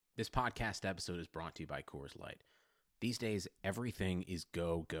This podcast episode is brought to you by Coors Light. These days, everything is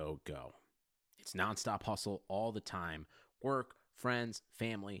go, go, go. It's nonstop hustle all the time. Work, friends,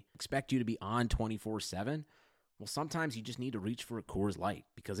 family expect you to be on 24/7. Well, sometimes you just need to reach for a Coors Light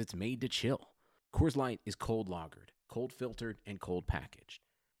because it's made to chill. Coors Light is cold lagered, cold filtered, and cold packaged.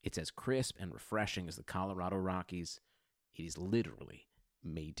 It's as crisp and refreshing as the Colorado Rockies. It is literally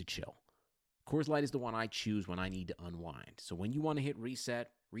made to chill. Coors Light is the one I choose when I need to unwind. So when you want to hit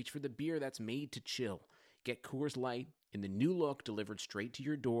reset, reach for the beer that's made to chill. Get Coors Light in the new look delivered straight to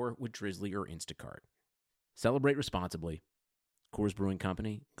your door with Drizzly or Instacart. Celebrate responsibly. Coors Brewing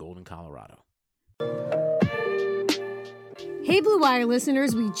Company, Golden, Colorado. Hey Blue Wire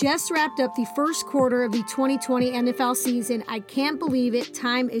listeners, we just wrapped up the first quarter of the 2020 NFL season. I can't believe it.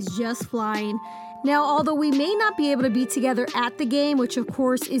 Time is just flying. Now, although we may not be able to be together at the game, which of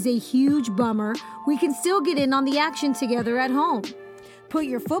course is a huge bummer, we can still get in on the action together at home. Put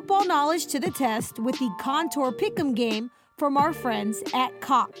your football knowledge to the test with the Contour Pick'em game from our friends at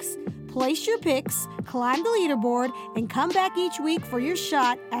Cox. Place your picks, climb the leaderboard, and come back each week for your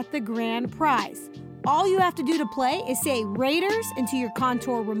shot at the grand prize. All you have to do to play is say Raiders into your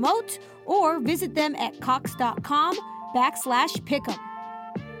Contour remote or visit them at cox.com/pick'em.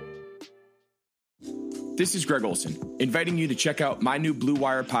 This is Greg Olson, inviting you to check out my new Blue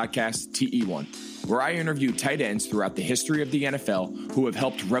Wire podcast, TE1, where I interview tight ends throughout the history of the NFL who have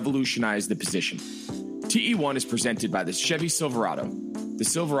helped revolutionize the position. TE1 is presented by the Chevy Silverado. The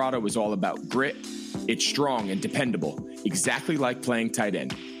Silverado is all about grit. It's strong and dependable, exactly like playing tight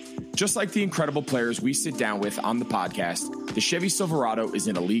end. Just like the incredible players we sit down with on the podcast, the Chevy Silverado is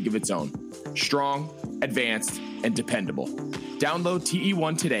in a league of its own. Strong, advanced, and dependable. Download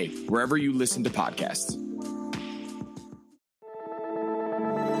TE1 today, wherever you listen to podcasts.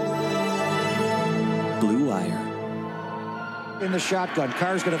 Blue Wire. In the shotgun,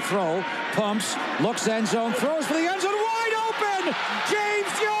 Carr's going to throw, pumps, looks end zone, throws for the end zone, wide open!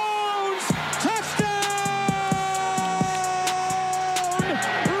 James Jones! Touchdown!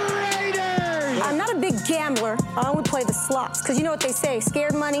 Raiders! I'm not a big gambler. I only play the slots because you know what they say,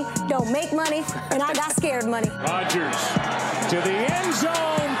 scared money don't make money, and I got scared money. Rodgers to the end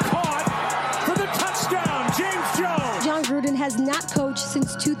zone, caught for the touchdown, James Jones! John Gruden has not coached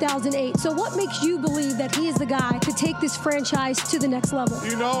since 2008. So what makes you believe that he is the guy to take this franchise to the next level?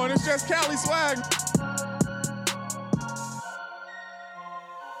 You know, and it's just Cali swag.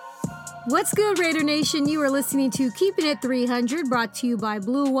 What's good, Raider Nation? You are listening to Keeping It 300, brought to you by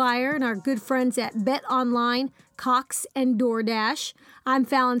Blue Wire and our good friends at Bet Online, Cox, and DoorDash. I'm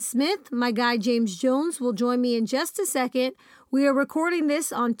Fallon Smith. My guy, James Jones, will join me in just a second. We are recording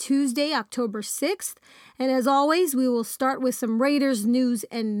this on Tuesday, October 6th. And as always, we will start with some Raiders news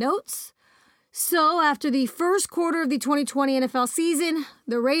and notes. So after the first quarter of the 2020 NFL season,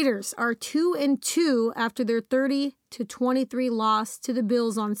 the Raiders are 2-2 after their 30-23 loss to the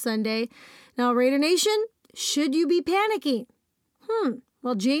Bills on Sunday. Now, Raider Nation, should you be panicking?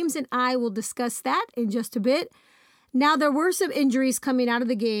 Well, James and I will discuss that in just a bit. Now, there were some injuries coming out of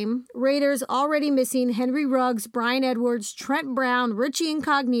the game. Raiders already missing Henry Ruggs, Bryan Edwards, Trent Brown, Richie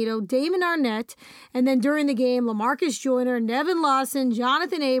Incognito, Damon Arnett, and then during the game, LaMarcus Joyner, Nevin Lawson,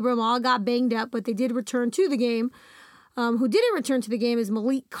 Jonathan Abram all got banged up, but they did return to the game. Who didn't return to the game is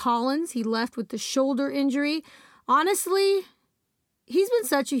Malik Collins. He left with the shoulder injury. Honestly, he's been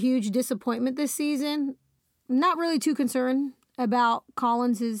such a huge disappointment this season. I'm not really too concerned about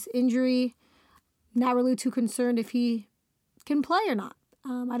Collins' injury. Not really too concerned if he can play or not.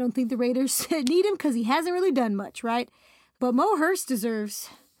 I don't think the Raiders need him because he hasn't really done much, right? But Mo Hurst deserves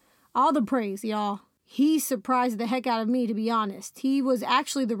all the praise, y'all. He surprised the heck out of me, to be honest. He was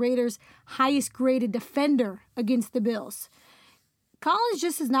actually the Raiders' highest graded defender against the Bills. Collins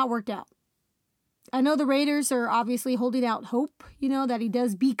just has not worked out. I know the Raiders are obviously holding out hope, that he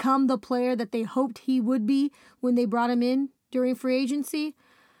does become the player that they hoped he would be when they brought him in during free agency.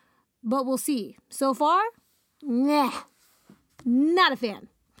 But we'll see. So far, not a fan.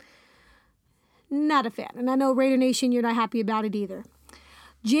 Not a fan. And I know Raider Nation, you're not happy about it either.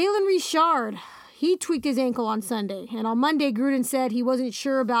 Jalen Richard, he tweaked his ankle on Sunday. And on Monday, Gruden said he wasn't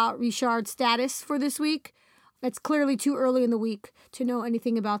sure about Richard's status for this week. It's clearly too early in the week to know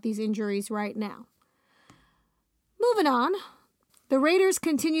anything about these injuries right now. Moving on, the Raiders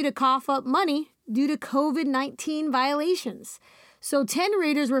continue to cough up money due to COVID-19 violations. So 10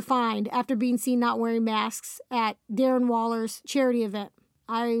 Raiders were fined after being seen not wearing masks at Darren Waller's charity event.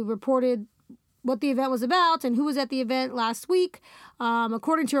 I reported what the event was about and who was at the event last week.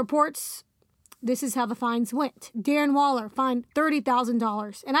 According to reports, this is how the fines went. Darren Waller fined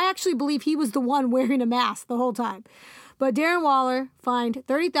 $30,000. And I actually believe he was the one wearing a mask the whole time. But Darren Waller fined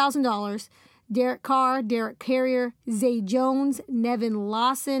 $30,000. Derek Carr, Derek Carrier, Zay Jones, Nevin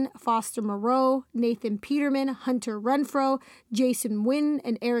Lawson, Foster Moreau, Nathan Peterman, Hunter Renfrow, Jason Witten,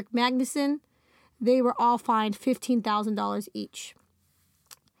 and Eric Magnuson. They were all fined $15,000 each.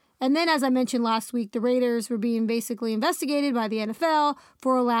 And then, as I mentioned last week, the Raiders were being basically investigated by the NFL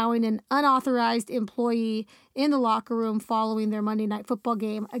for allowing an unauthorized employee in the locker room following their Monday Night Football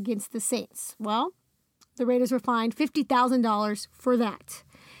game against the Saints. Well, the Raiders were fined $50,000 for that.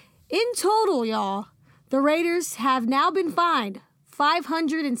 In total, y'all, the Raiders have now been fined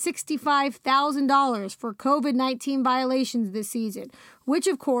 $565,000 for COVID-19 violations this season, which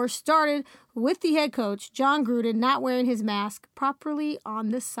of course started with the head coach, Jon Gruden, not wearing his mask properly on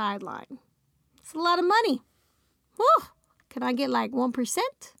the sideline. It's a lot of money. Whew. Can I get like 1%?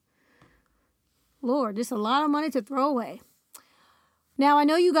 Lord, just a lot of money to throw away. Now, I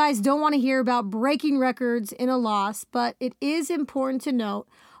know you guys don't want to hear about breaking records in a loss, but it is important to note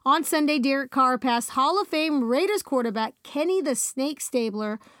on Sunday, Derek Carr passed Hall of Fame Raiders quarterback Kenny the Snake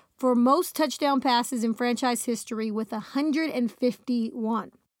Stabler for most touchdown passes in franchise history with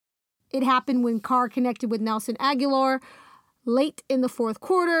 151. It happened when Carr connected with Nelson Aguilar late in the fourth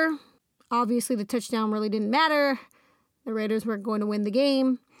quarter. Obviously, the touchdown really didn't matter. The Raiders weren't going to win the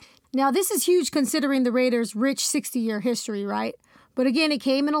game. Now, this is huge considering the Raiders' rich 60-year history, right? But again, it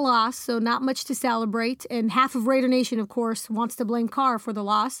came in a loss, so not much to celebrate. And half of Raider Nation, of course, wants to blame Carr for the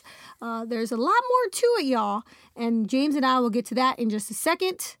loss. There's a lot more to it, y'all. And James and I will get to that in just a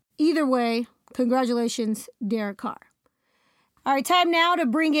second. Either way, congratulations, Derek Carr. All right, time now to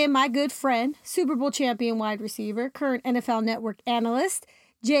bring in my good friend, Super Bowl champion wide receiver, current NFL Network analyst,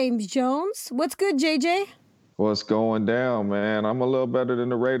 James Jones. What's good, JJ? What's going down, man? I'm a little better than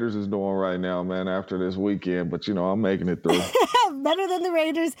the Raiders is doing right now, man, after this weekend. But, I'm making it through. Better than the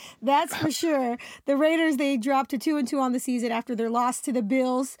Raiders, that's for sure. The Raiders, they dropped to 2-2 on the season after their loss to the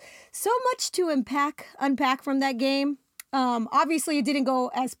Bills. So much to unpack from that game. Obviously, it didn't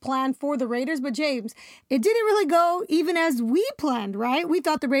go as planned for the Raiders, but James, it didn't really go even as we planned, right? We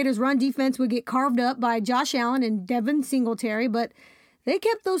thought the Raiders' run defense would get carved up by Josh Allen and Devin Singletary, but they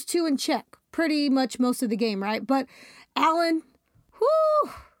kept those two in check pretty much most of the game, right? But Allen,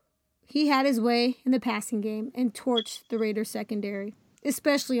 he had his way in the passing game and torched the Raiders secondary,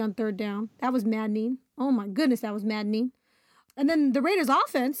 especially on third down. That was maddening. Oh my goodness, that was maddening. And then the Raiders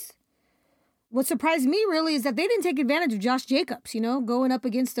offense, what surprised me really is that they didn't take advantage of Josh Jacobs, going up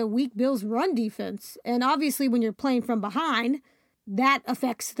against a weak Bills run defense. And obviously when you're playing from behind, that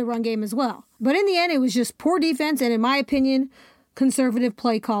affects the run game as well. But in the end, it was just poor defense and, in my opinion, conservative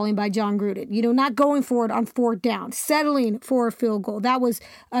play calling by Jon Gruden. Not going for it on fourth down, settling for a field goal. That was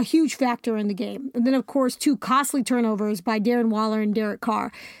a huge factor in the game. And then, of course, two costly turnovers by Darren Waller and Derek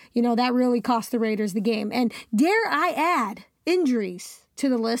Carr. That really cost the Raiders the game. And dare I add injuries to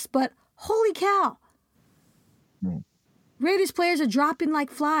the list, but holy cow. Raiders players are dropping like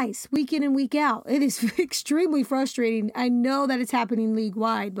flies week in and week out. It is extremely frustrating. I know that it's happening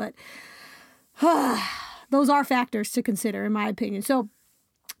league-wide, but those are factors to consider, in my opinion. So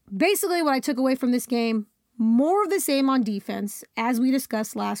basically what I took away from this game, more of the same on defense, as we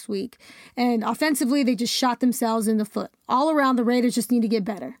discussed last week. And offensively, they just shot themselves in the foot. All around, the Raiders just need to get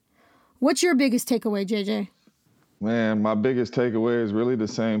better. What's your biggest takeaway, JJ? Man, my biggest takeaway is really the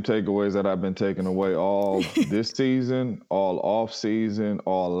same takeaways that I've been taking away all this season, all off season,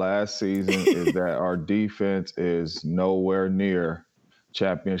 all last season, is that our defense is nowhere near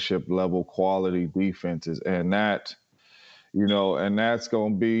championship level quality defenses. And that, and that's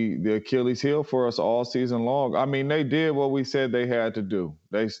going to be the Achilles heel for us all season long. I mean, they did what we said they had to do.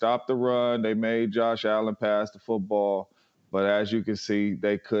 They stopped the run. They made Josh Allen pass the football. But as you can see,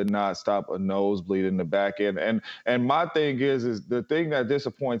 they could not stop a nosebleed in the back end. And my thing is the thing that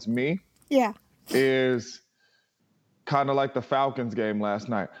disappoints me is kind of like the Falcons game last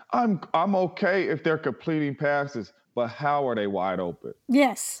night. I'm okay if they're completing passes, but how are they wide open?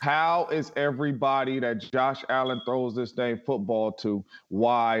 Yes. How is everybody that Josh Allen throws this dang football to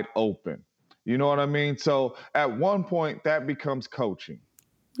wide open? You know what I mean? So at one point, that becomes coaching.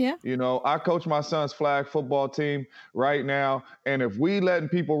 Yeah. I coach my son's flag football team right now, and if we letting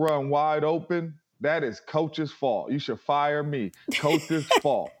people run wide open, that is coach's fault. You should fire me, coach's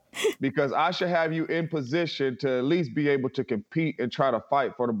fault, because I should have you in position to at least be able to compete and try to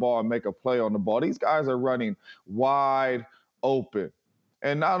fight for the ball and make a play on the ball. These guys are running wide open.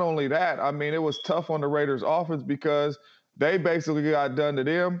 And not only that, I mean, it was tough on the Raiders offense because they basically got done to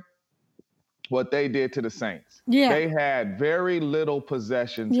them. what they did to the Saints. Yeah. They had very little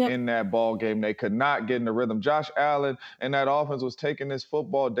possessions in that ball game. They could not get in the rhythm. Josh Allen and that offense was taking this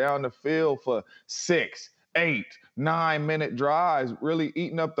football down the field for 6, 8, 9-minute drives, really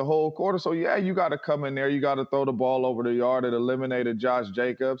eating up the whole quarter. So, yeah, you got to come in there. You got to throw the ball over the yard. It eliminated Josh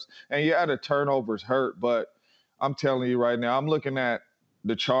Jacobs. And, yeah, the turnovers hurt. But I'm telling you right now, I'm looking at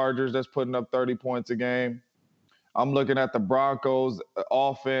the Chargers that's putting up 30 points a game. I'm looking at the Broncos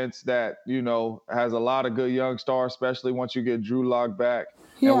offense that, has a lot of good young stars, especially once you get Drew Lock back.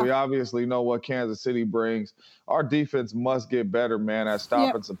 Yeah. And we obviously know what Kansas City brings. Our defense must get better, man, at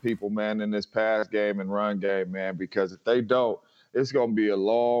stopping some people, man, in this pass game and run game, man, because if they don't, it's going to be a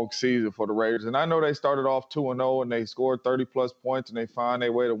long season for the Raiders. And I know they started off 2-0 and they scored 30-plus points and they find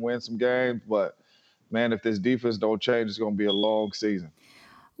their way to win some games. But, man, if this defense don't change, it's going to be a long season.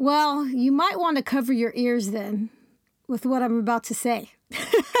 Well, you might want to cover your ears then with what I'm about to say.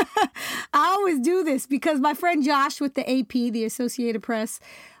 I always do this because my friend Josh with the AP, the Associated Press,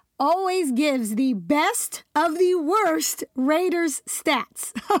 always gives the best of the worst Raiders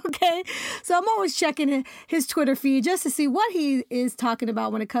stats, okay? So I'm always checking his Twitter feed just to see what he is talking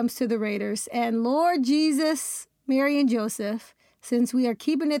about when it comes to the Raiders. And Lord Jesus, Mary and Joseph, since we are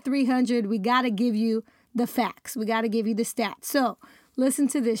keeping it 300, we got to give you the facts. We got to give you the stats. So listen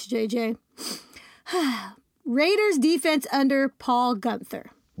to this, JJ. Raiders defense under Paul Guenther.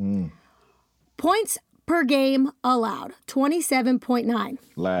 Points per game allowed, 27.9.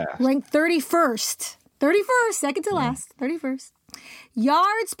 Last. Ranked 31st. 31st, second to last. 31st.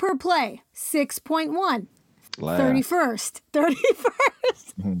 Yards per play, 6.1. Last. 31st.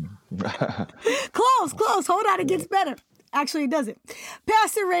 31st. Close. Hold on, it gets better. Actually, it doesn't.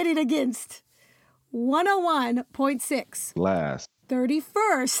 Passer rated against, 101.6. Last.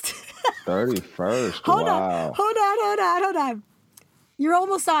 31st. 31st. Hold wow. on. You're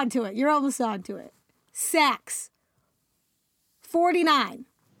almost on to it. Sacks. 49.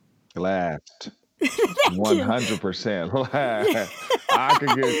 Last. 100% last. I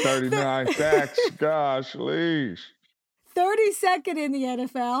could get 39 sacks. Gosh, leash. 32nd in the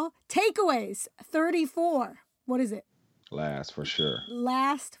NFL. Takeaways. 34. What is it? Last for sure.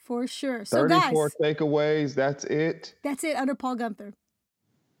 So 34 guys, takeaways, that's it? That's it under Paul Guenther.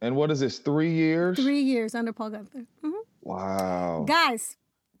 And what is this, 3 years? 3 years under Paul Guenther. Mm-hmm. Wow. Guys,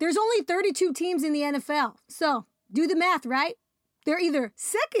 there's only 32 teams in the NFL. So do the math, right? They're either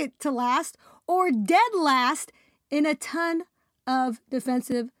second to last or dead last in a ton of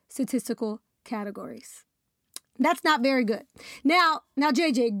defensive statistical categories. That's not very good. Now,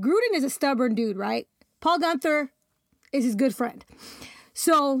 JJ, Gruden is a stubborn dude, right? Paul Guenther is his good friend.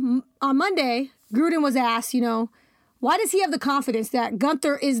 So on Monday, Gruden was asked, why does he have the confidence that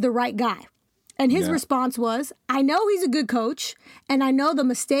Guenther is the right guy? And his response was, I know he's a good coach, and I know the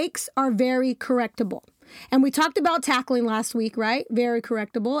mistakes are very correctable. And we talked about tackling last week, right? Very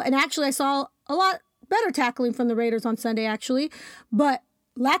correctable. And actually, I saw a lot better tackling from the Raiders on Sunday, actually. But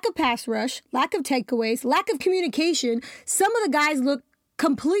lack of pass rush, lack of takeaways, lack of communication. Some of the guys look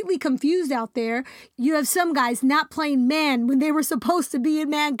completely confused out there. You have some guys not playing man when they were supposed to be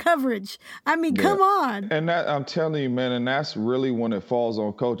in man coverage. I mean, come on. And that, I'm telling you, man, and that's really when it falls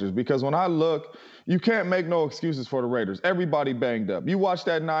on coaches. Because when I look, you can't make no excuses for the Raiders. Everybody banged up. You watch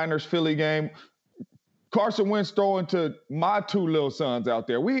that Niners-Philly game, Carson Wentz throwing to my 2 little sons out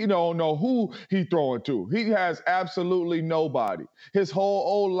there. We don't know who he throwing to. He has absolutely nobody. His whole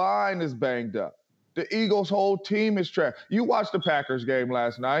old line is banged up. The Eagles' whole team is trash. You watched the Packers game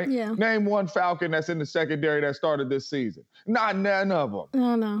last night. Yeah. Name one Falcon that's in the secondary that started this season. Not none of them.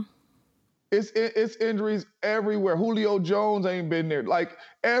 I know. It's injuries everywhere. Julio Jones ain't been there. Like,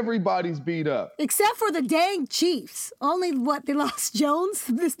 everybody's beat up. Except for the dang Chiefs. Only, they lost Jones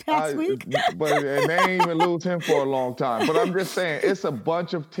this past week? And they ain't even lose him for a long time. But I'm just saying, it's a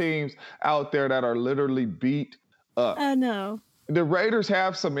bunch of teams out there that are literally beat up. I know. The Raiders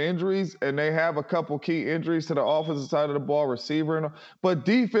have some injuries, and they have a couple key injuries to the offensive side of the ball, receiver. But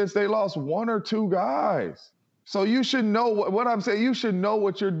defense, they lost 1 or 2 guys. So you should know what I'm saying. You should know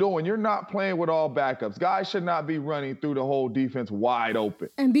what you're doing. You're not playing with all backups. Guys should not be running through the whole defense wide open.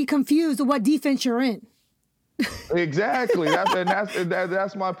 And be confused with what defense you're in. Exactly.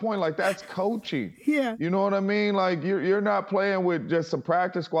 That's my point. Like, that's coaching. Yeah. You know what I mean? Like, you're not playing with just some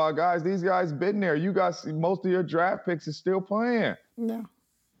practice squad guys. These guys been there. You guys, most of your draft picks is still playing. No.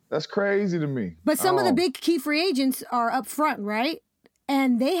 That's crazy to me. But some of the big key free agents are up front, right?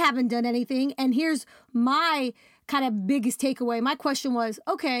 And they haven't done anything. And here's my kind of biggest takeaway. My question was,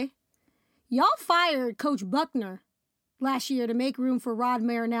 okay, y'all fired Coach Buckner last year to make room for Rod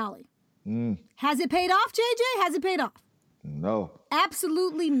Marinelli. Has it paid off, JJ? Has it paid off? No.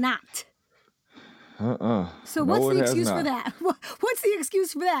 Absolutely not. So No, what's it the has excuse for not. that? What's the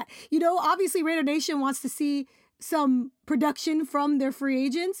excuse for that? You know, obviously Raider Nation wants to see some production from their free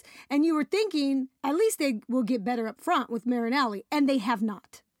agents, and you were thinking at least they will get better up front with Marinelli, and they have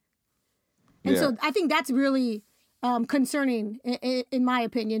not. And so I think that's really concerning, in my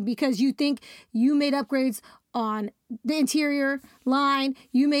opinion, because you think you made upgrades on the interior line,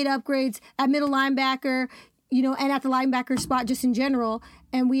 you made upgrades at middle linebacker, you know, and at the linebacker spot just in general,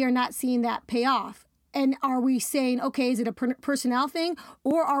 and we are not seeing that pay off. And are we saying, okay, is it a personnel thing,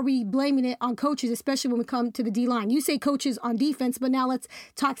 or are we blaming it on coaches, especially when we come to the D-line? You say coaches on defense, but now let's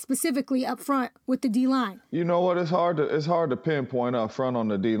talk specifically up front with the D-line. You know what? It's hard to pinpoint up front on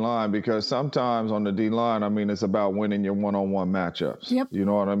the D-line because sometimes on the D-line, I mean, it's about winning your one-on-one matchups. Yep. You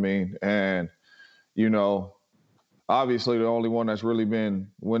know what I mean? And, you know, obviously the only one that's really been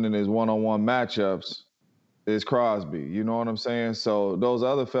winning his one-on-one matchups is Crosby. You know what I'm saying? So those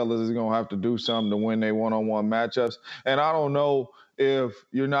other fellas is going to have to do something to win their one-on-one matchups. And I don't know if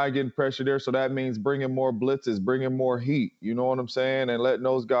you're not getting pressure there, so that means bringing more blitzes, bringing more heat. You know what I'm saying? And letting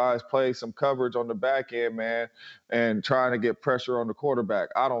those guys play some coverage on the back end, man, and trying to get pressure on the quarterback.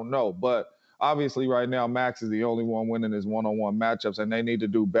 I don't know. But obviously right now Max is the only one winning his one-on-one matchups, and they need to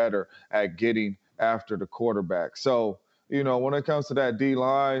do better at getting after the quarterback. So, you know, when it comes to that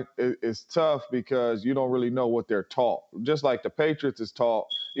D-line, it's tough because you don't really know what they're taught. Just like the Patriots is taught,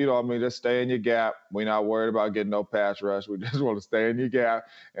 you know what I mean, just stay in your gap. We're not worried about getting no pass rush. We just want to stay in your gap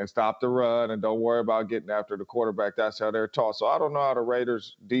and stop the run and don't worry about getting after the quarterback. That's how they're taught. So I don't know how the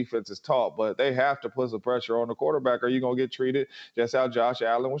Raiders defense is taught, but they have to put some pressure on the quarterback or you're going to get treated just how Josh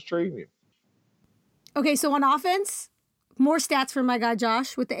Allen was treating you. Okay, so on offense, more stats for my guy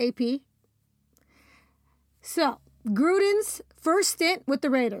Josh with the AP. So Gruden's first stint with the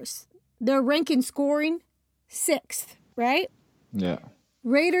Raiders, they're ranking scoring 6th, right? Yeah.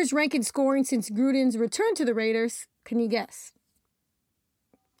 Raiders ranking scoring since Gruden's return to the Raiders. Can you guess?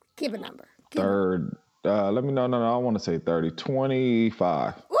 Give a number. Third. Let me know. No, I want to say 30.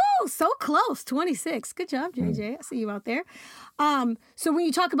 25. Ooh, so close. 26. Good job, JJ. I see you out there. So when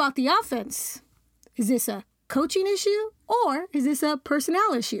you talk about the offense, is this a coaching issue or is this a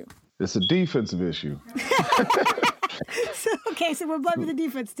personnel issue? It's a defensive issue. So we're blaming the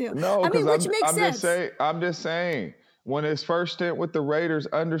defense too. No, I mean, which makes sense. I'm just saying, when his first stint with the Raiders,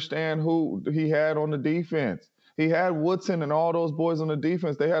 understand who he had on the defense. He had Woodson and all those boys on the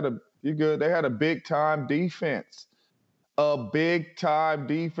defense. They had a big-time defense. A big-time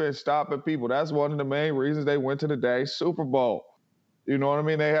defense stopping people. That's one of the main reasons they went to the dang Super Bowl. You know what I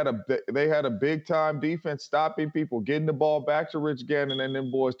mean? They had a big-time defense stopping people, getting the ball back to Rich Gannon and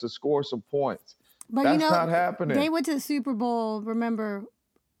them boys to score some points. But that's not happening. They went to the Super Bowl, remember,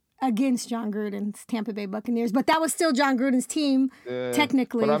 against John Gruden's Tampa Bay Buccaneers. But that was still John Gruden's team,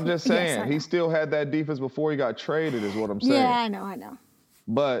 technically. But I'm just saying, yes, he still had that defense before he got traded is what I'm saying. Yeah, I know.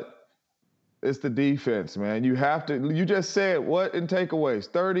 But it's the defense, man. You just said what in takeaways?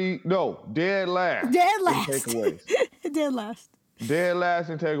 Dead last. Dead last. In takeaways. Dead last. Dead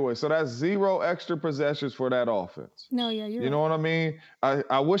last in takeaways. So that's 0 extra possessions for that offense. No, yeah, you're You know what I mean?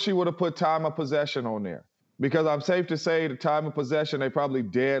 I wish he would have put time of possession on there. Because I'm safe to say the time of possession, they probably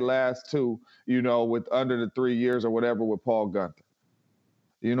dead last too, you know, with under the 3 years or whatever with Paul Gunther.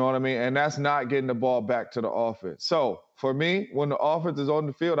 You know what I mean? And that's not getting the ball back to the offense. So for me, when the offense is on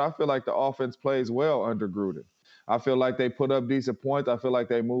the field, I feel like the offense plays well under Gruden. I feel like they put up decent points. I feel like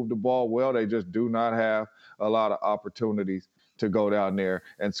they move the ball well. They just do not have a lot of opportunities to go down there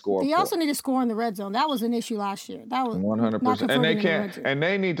and score. They also need to score in the red zone. That was an issue last year. That was 100%. And they can't. And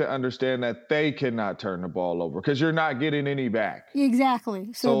they need to understand that they cannot turn the ball over because you're not getting any back.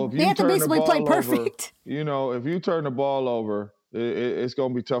 Exactly. So if they have to basically play perfect. You know, if you turn the ball over, it's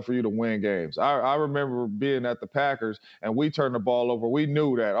going to be tough for you to win games. I remember being at the Packers, and we turned the ball over. We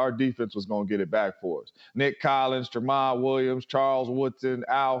knew that our defense was going to get it back for us. Nick Collins, Jamal Williams, Charles Woodson,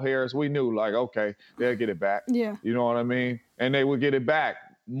 Al Harris, we knew, like, okay, they'll get it back. Yeah. You know what I mean? And they would get it back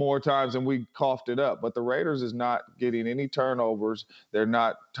more times than we coughed it up. But the Raiders is not getting any turnovers. They're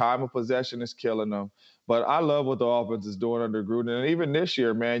not – time of possession is killing them. But I love what the offense is doing under Gruden. And even this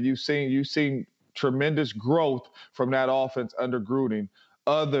year, man, you've seen tremendous growth from that offense under Gruden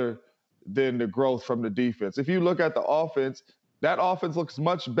other than the growth from the defense. If you look at the offense, that offense looks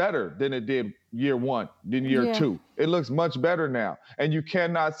much better than it did year one, than year two. It looks much better now. And you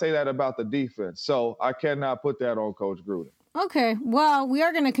cannot say that about the defense. So I cannot put that on Coach Gruden. Okay, well, we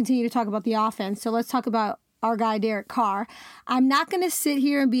are going to continue to talk about the offense. So let's talk about our guy, Derek Carr. I'm not going to sit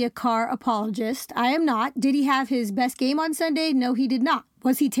here and be a Carr apologist. I am not. Did he have his best game on Sunday? No, he did not.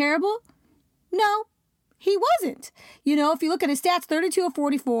 Was he terrible? No, he wasn't. You know, if you look at his stats, 32 of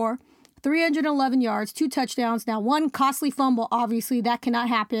 44, 311 yards, 2 touchdowns. Now, 1 costly fumble, obviously, that cannot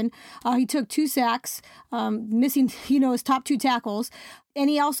happen. He took 2 sacks, missing, his top 2 tackles. And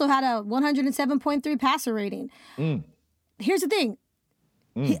he also had a 107.3 passer rating. Here's the thing.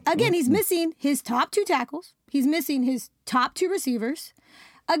 He's missing his top 2 tackles. He's missing his top 2 receivers.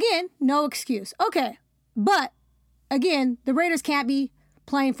 Again, no excuse. Okay, but again, the Raiders can't be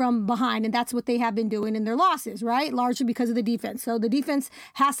playing from behind, and that's what they have been doing in their losses, right? Largely because of the defense. So the defense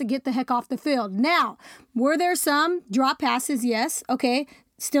has to get the heck off the field. Now, were there some drop passes? Yes. Okay,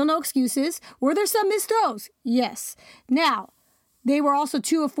 still no excuses. Were there some missed throws? Yes. Now, they were also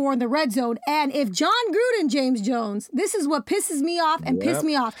 2 of 4 in the red zone. And if John Gruden, James Jones, this is what pisses me off and pissed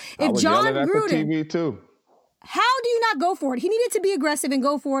me off. If John Gruden, TV too. How do you not go for it? He needed to be aggressive and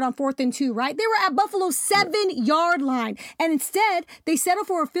go for it on 4th and 2, right? They were at Buffalo's 7-yard line. And instead, they settled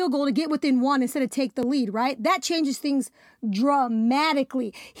for a field goal to get within 1 instead of take the lead, right? That changes things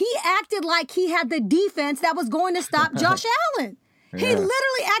dramatically. He acted like he had the defense that was going to stop Josh Allen. He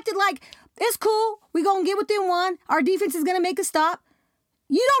literally acted like, it's cool. We're going to get within 1. Our defense is going to make a stop.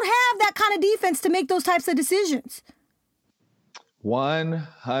 You don't have that kind of defense to make those types of decisions.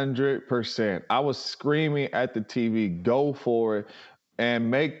 100%. I was screaming at the TV, go for it, and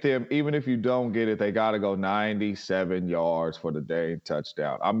make them, even if you don't get it, they got to go 97 yards for the dang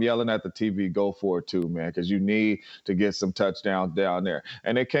touchdown. I'm yelling at the TV, go for it too, man, because you need to get some touchdowns down there.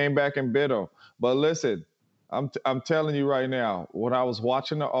 And they came back and bit them. But listen, I'm telling you right now, when I was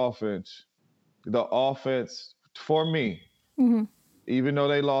watching the offense, for me, even though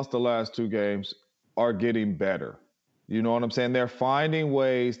they lost the last 2 games, are getting better. You know what I'm saying? They're finding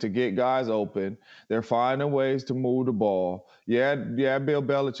ways to get guys open. They're finding ways to move the ball. Yeah, Bill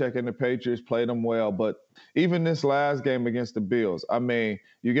Belichick and the Patriots played them well, but even this last game against the Bills, I mean,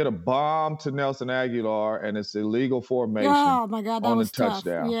 you get a bomb to Nelson Aguilar, and it's illegal formation on the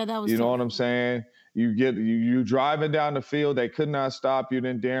touchdown. Yeah, that was You know tough. what I'm saying? You driving down the field, they could not stop you.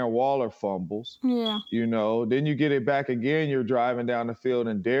 Then Darren Waller fumbles. Yeah. Then you get it back again. You're driving down the field,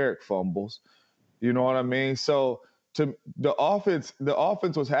 and Derek fumbles. You know what I mean? So the offense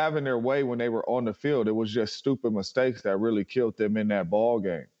was having their way when they were on the field. It was just stupid mistakes that really killed them in that ball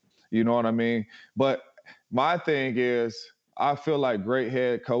game. You know what I mean? But my thing is, I feel like great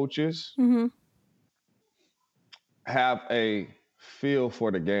head coaches have a feel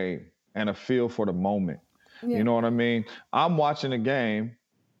for the game and a feel for the moment. Yeah. You know what I mean? I'm watching the game.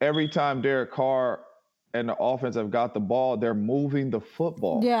 Every time Derek Carr and the offense have got the ball, they're moving the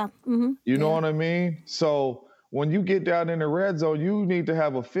football. Yeah. You know what I mean? So when you get down in the red zone, you need to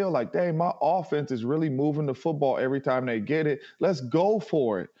have a feel like, dang, my offense is really moving the football every time they get it. Let's go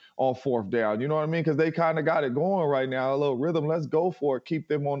for it on 4th down. You know what I mean? Because they kind of got it going right now, a little rhythm. Let's go for it. Keep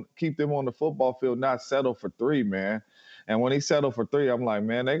them on the football field, not settle for 3, man. And when he settled for 3, I'm like,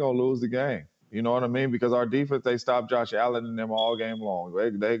 man, they're going to lose the game. You know what I mean? Because our defense, they stopped Josh Allen and them all game long.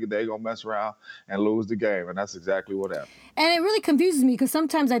 They going to mess around and lose the game, and that's exactly what happened. And it really confuses me because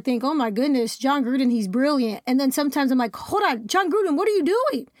sometimes I think, oh, my goodness, John Gruden, he's brilliant. And then sometimes I'm like, hold on, John Gruden, what are you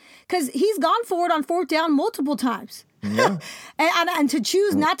doing? Because he's gone for it on 4th down multiple times. Yeah. and to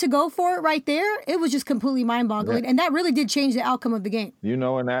choose not to go for it right there, it was just completely mind-boggling, and that really did change the outcome of the game. You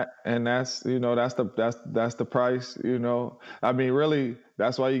know, and that's the price. You know, I mean, really,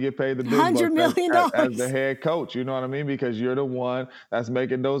 that's why you get paid the big $100 million as the head coach. You know what I mean? Because you're the one that's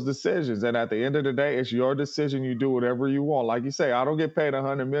making those decisions, and at the end of the day, it's your decision. You do whatever you want. Like you say, I don't get paid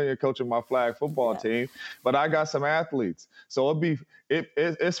 $100 million coaching my flag football team, but I got some athletes, so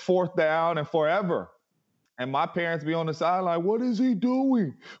it's 4th down and forever. And my parents be on the sideline, what is he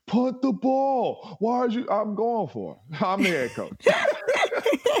doing? Punt the ball. I'm going for it. I'm the head coach.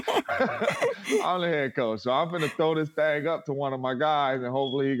 I'm the head coach. So I'm going to throw this thing up to one of my guys, and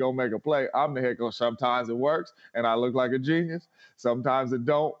hopefully he going to make a play. I'm the head coach. Sometimes it works, and I look like a genius. Sometimes it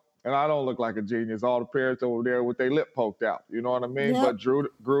don't, and I don't look like a genius. All the parents over there with their lip poked out. You know what I mean? Yep. But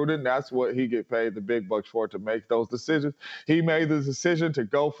Gruden, that's what he get paid the big bucks for, to make those decisions. He made the decision to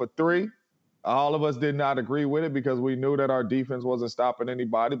go for 3. All of us did not agree with it because we knew that our defense wasn't stopping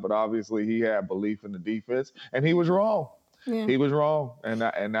anybody, but obviously he had belief in the defense, and he was wrong. Yeah. He was wrong, and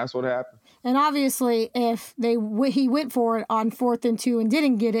that's what happened. And obviously, if he went for it on 4th and 2 and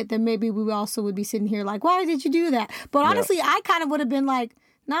didn't get it, then maybe we also would be sitting here like, why did you do that? But honestly, I kind of would have been like,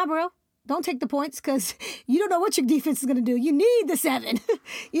 nah, bro. Don't take the points because you don't know what your defense is going to do. You need the 7.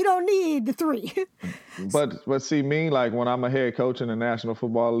 You don't need the 3. But see, me, like when I'm a head coach in the National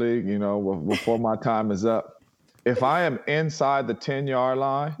Football League, you know, before my time is up, if I am inside the 10-yard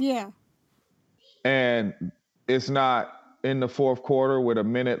line, and it's not in the 4th quarter with a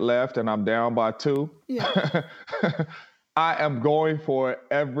minute left and I'm down by 2, I am going for it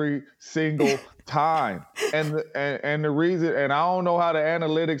every single time. And the reason, and I don't know how the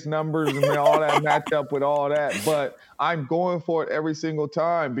analytics numbers and all that match up with all that, but I'm going for it every single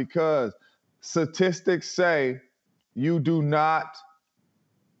time because statistics say you do not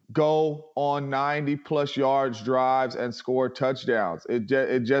go on 90-plus yards drives and score touchdowns. It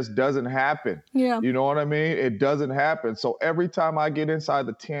just doesn't happen. Yeah. You know what I mean? It doesn't happen. So every time I get inside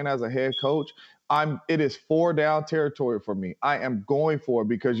the 10 as a head coach, it is 4-down territory for me. I am going for it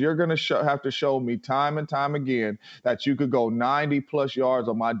because you're going to have to show me time and time again that you could go 90-plus yards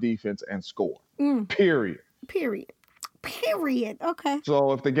on my defense and score. Period. Okay.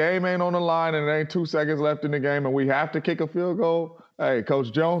 So if the game ain't on the line and it ain't 2 seconds left in the game and we have to kick a field goal, hey,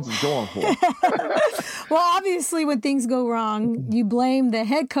 Coach Jones is going for it. Well, obviously, when things go wrong, you blame the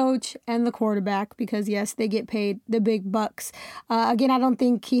head coach and the quarterback because, yes, they get paid the big bucks. Again, I don't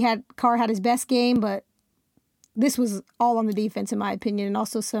think Carr had his best game, but this was all on the defense, in my opinion, and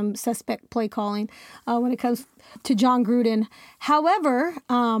also some suspect play calling when it comes to Jon Gruden. However,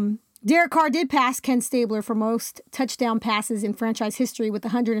 Derek Carr did pass Ken Stabler for most touchdown passes in franchise history with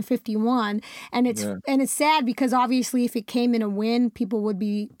 151. And it's sad because obviously if it came in a win, people would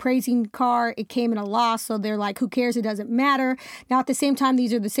be praising Carr. It came in a loss, so they're like, who cares? It doesn't matter. Now, at the same time,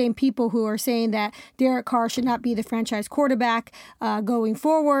 these are the same people who are saying that Derek Carr should not be the franchise quarterback going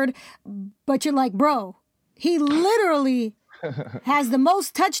forward. But you're like, bro, he literally has the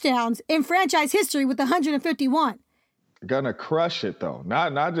most touchdowns in franchise history with 151. Gonna crush it though.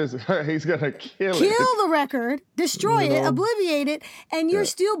 Not just he's gonna kill the record, destroy it, obliviate it, and you're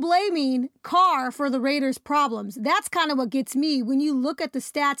still blaming Carr for the Raiders' problems. That's kind of what gets me when you look at the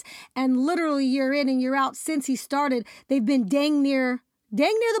stats and literally year in and year out since he started, they've been dang near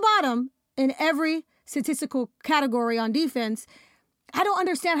the bottom in every statistical category on defense. I don't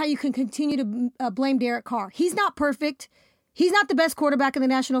understand how you can continue to blame Derek Carr. He's not perfect. He's not the best quarterback in the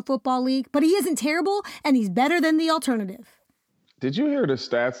National Football League, but he isn't terrible, and he's better than the alternative. Did you hear the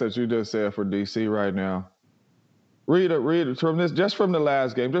stats that you just said for DC right now? Read it from this, just from the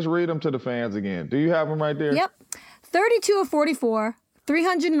last game. Just read them to the fans again. Do you have them right there? Yep. 32 of 44,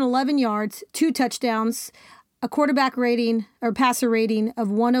 311 yards, 2 touchdowns, a quarterback rating or passer rating of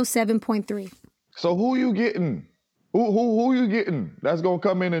 107.3. So who you getting? Who you getting that's going to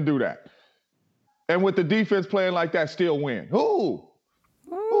come in and do that? And with the defense playing like that, still win. Who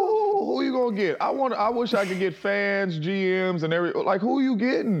you gonna get? I wish I could get fans, GMs, and who you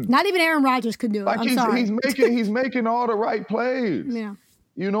getting? Not even Aaron Rodgers could do it. I'm sorry. He's making all the right plays. Yeah.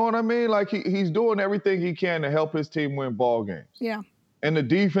 You know what I mean? Like he's doing everything he can to help his team win ball games. Yeah. And the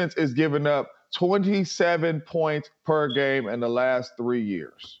defense is giving up 27 points per game in the last 3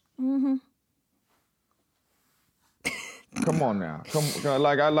 years. Mm-hmm. Come on now.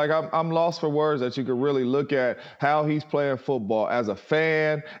 I'm lost for words that you could really look at how he's playing football as a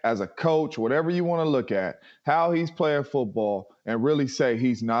fan, as a coach, whatever you want to look at, how he's playing football and really say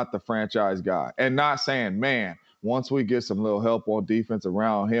he's not the franchise guy and not saying, man, once we get some little help on defense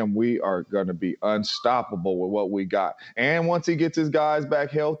around him, we are going to be unstoppable with what we got. And once he gets his guys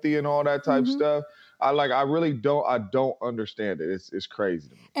back healthy and all that type stuff, I don't understand it. It's crazy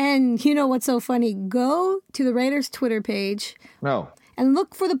to me. And you know what's so funny? Go to the Raiders Twitter page. No. And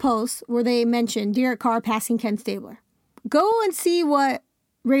look for the post where they mentioned Derek Carr passing Ken Stabler. Go and see what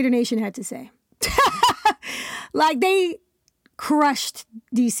Raider Nation had to say. Like they crushed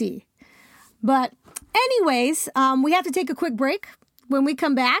DC. But anyways, we have to take a quick break. When we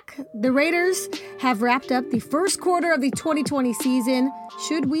come back, the Raiders have wrapped up the first quarter of the 2020 season.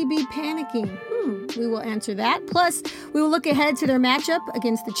 Should we be panicking? We will answer that. Plus, we will look ahead to their matchup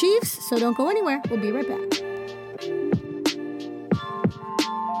against the Chiefs, so don't go anywhere. We'll be right back.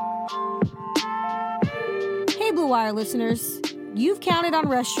 Hey, Blue Wire listeners. You've counted on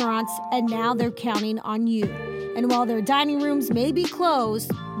restaurants, and now they're counting on you. And while their dining rooms may be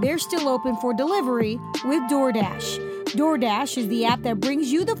closed, they're still open for delivery with DoorDash. DoorDash is the app that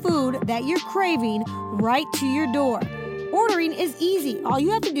brings you the food that you're craving right to your door. Ordering is easy. All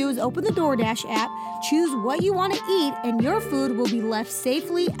you have to do is open the DoorDash app, choose what you want to eat, and your food will be left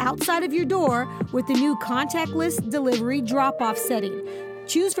safely outside of your door with the new contactless delivery drop-off setting.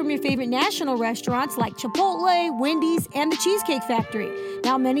 Choose from your favorite national restaurants like Chipotle, Wendy's, and the Cheesecake Factory.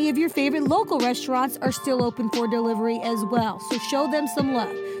 Now, many of your favorite local restaurants are still open for delivery as well, so show them some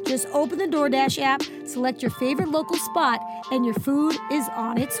love. Just open the DoorDash app, select your favorite local spot, and your food is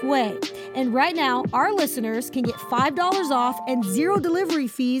on its way. And right now, our listeners can get $5 off and 0 delivery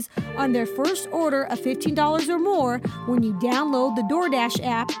fees on their first order of $15 or more when you download the DoorDash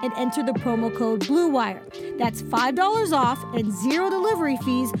app and enter the promo code BlueWire. That's $5 off and 0 delivery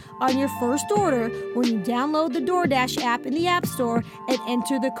fees on your first order when you download the DoorDash app in the App Store and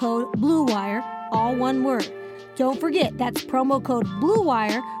enter the code BLUEWIRE, all one word. Don't forget, that's promo code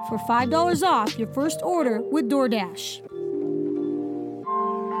BLUEWIRE for $5 off your first order with DoorDash.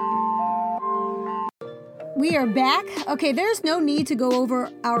 We are back. Okay, there's no need to go over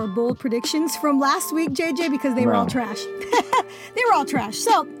our bold predictions from last week, JJ, because they were all trash. They were all trash.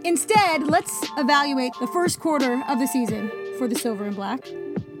 So instead, let's evaluate the first quarter of the season for the Silver and Black.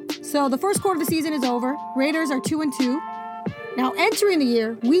 So the first quarter of the season is over. Raiders are 2-2. Now entering the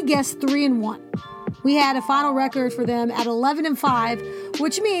year, we guessed 3-1. We had a final record for them at 11-5,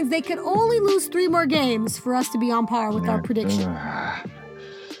 which means they could only lose 3 more games for us to be on par with our prediction.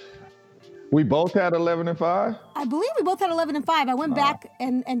 We both had 11-5? I believe we both had 11-5. I went back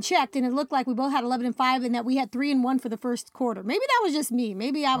and checked, and it looked like we both had 11-5 and that we had 3-1 for the first quarter. Maybe that was just me.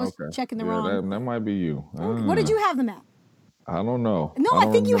 Maybe I was checking the wrong. That might be you. What did you have them at? I don't know. No, I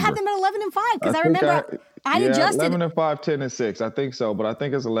think you had them at 11-5 because I remember I adjusted. 11-5, 10-6. I think so, but I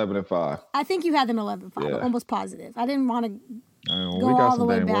think it's 11-5. I think you had them 11-5. Yeah. I'm almost positive. I didn't want to go we got all some the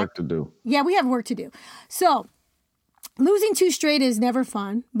way dang back. work to do. Yeah, we have work to do. So losing 2 straight is never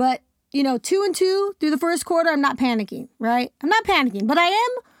fun, but 2-2 through the first quarter, I'm not panicking, right? I'm not panicking, but I am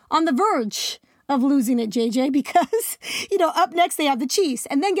on the verge of losing it, JJ, because, up next they have the Chiefs,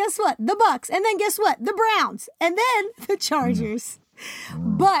 and then guess what? The Bucks, and then guess what? The Browns, and then the Chargers.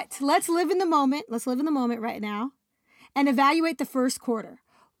 But let's live in the moment. Let's live in the moment right now and evaluate the first quarter.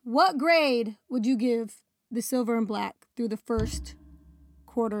 What grade would you give the Silver and Black through the first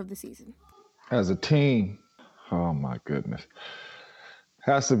quarter of the season? As a team, oh my goodness.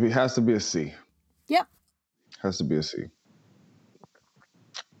 Has to be a C. Yep. Has to be a C.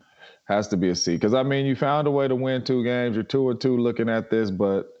 Has to be a C. Because, you found a way to win 2 games. You're 2-2 looking at this,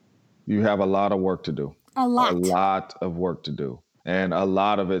 but you have a lot of work to do. A lot of work to do. And a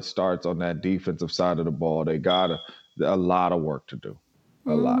lot of it starts on that defensive side of the ball. They got a lot of work to do.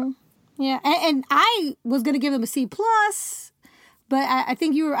 A lot. Yeah. And I was going to give them a C+, but I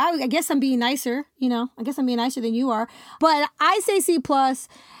think you were, I guess I'm being nicer, I guess I'm being nicer than you are. But I say C+.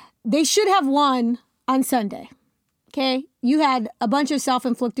 They should have won on Sunday. Okay? You had a bunch of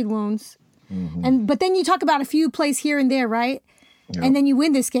self-inflicted wounds. But then you talk about a few plays here and there, right? Yep. And then you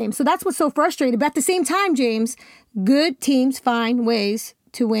win this game. So that's what's so frustrating. But at the same time, James, good teams find ways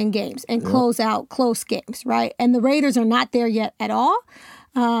to win games and close out close games, right? And the Raiders are not there yet at all.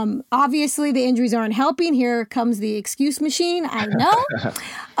 Obviously, the injuries aren't helping. Here comes the excuse machine. I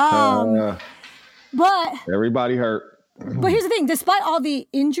know. But everybody hurt. But here's the thing. Despite all the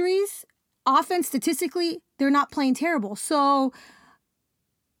injuries, offense statistically, they're not playing terrible. So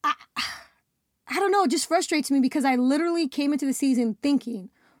I don't know. It just frustrates me because I literally came into the season thinking,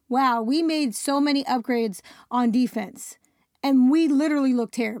 wow, we made so many upgrades on defense and we literally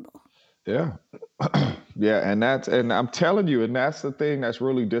look terrible. Yeah. Yeah. And I'm telling you, and that's the thing that's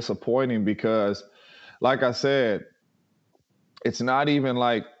really disappointing because, like I said, it's not even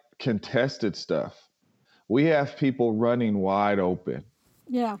like contested stuff. We have people running wide open.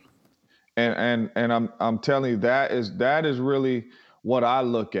 Yeah. And I'm telling you, that is really what I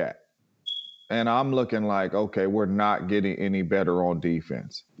look at. And I'm looking like, okay, we're not getting any better on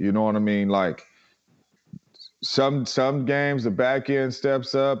defense. You know what I mean? Like some games, the back end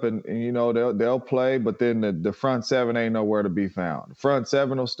steps up and they'll play, but then the front 7 ain't nowhere to be found. The front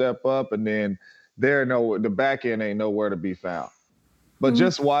 7 will step up and then the back end ain't nowhere to be found. But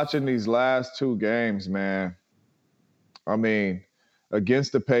just watching these last 2 games, man,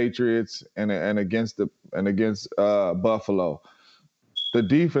 against the Patriots and against Buffalo, the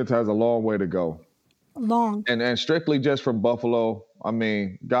defense has a long way to go. Long. And strictly just from Buffalo,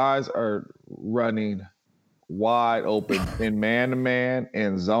 guys are running wide open in man-to-man,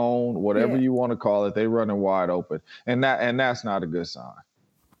 in zone, whatever you want to call it. They running wide open. And that's not a good sign.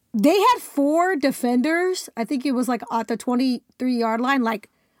 They had 4 defenders. I think it was like at the 23-yard line, like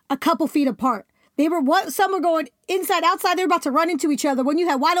a couple feet apart. Some were going inside, outside. They were about to run into each other. When you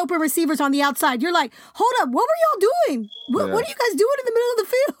had wide open receivers on the outside, you're like, hold up, what were y'all doing? What are you guys doing in the middle of the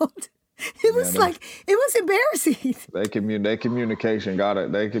field? It was it was embarrassing. Their communication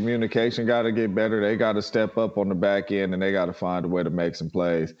gotta get better. They gotta step up on the back end and they gotta find a way to make some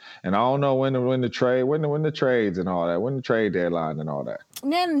plays. And I don't know when the trades and all that, when the trade deadline and all that.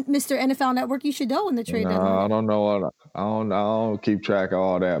 And then Mr. NFL Network, you should know when the trade deadline. I don't know. I don't keep track of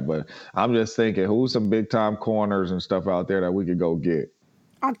all that, but I'm just thinking who's some big time corners and stuff out there that we could go get.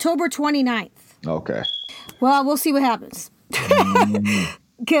 October 29th. Okay. Well, we'll see what happens.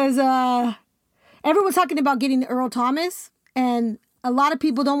 Because everyone's talking about getting Earl Thomas, and a lot of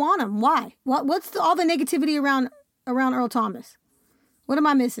people don't want him. Why? What's all the negativity around Earl Thomas? What am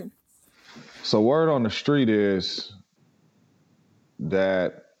I missing? So word on the street is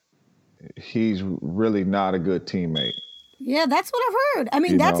that he's really not a good teammate. Yeah, that's what I've heard. I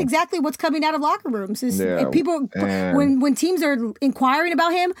mean, that's exactly what's coming out of locker rooms. Is people, when teams are inquiring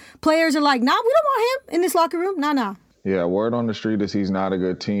about him, players are like, nah, we don't want him in this locker room. Nah. Yeah, word on the street is he's not a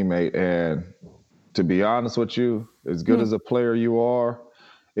good teammate. And to be honest with you, as good as a player you are,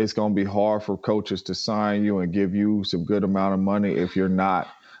 it's going to be hard for coaches to sign you and give you some good amount of money if you're not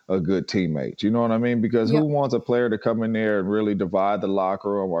a good teammate. You know what I mean? Because who wants a player to come in there and really divide the locker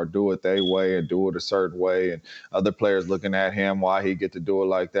room or do it their way and do it a certain way, and other players looking at him, why he get to do it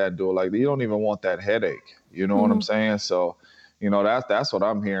like that, do it like that. You don't even want that headache. You know what I'm saying? So, that's what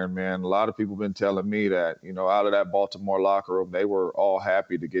I'm hearing, man. A lot of people been telling me that, out of that Baltimore locker room, they were all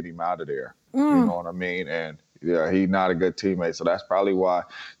happy to get him out of there. You know what I mean? And yeah, he's not a good teammate. So that's probably why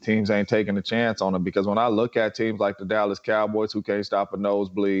teams ain't taking a chance on him. Because when I look at teams like the Dallas Cowboys who can't stop a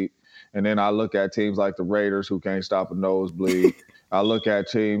nosebleed, and then I look at teams like the Raiders who can't stop a nosebleed, I look at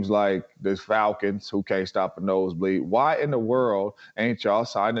teams like the Falcons who can't stop a nosebleed. Why in the world ain't y'all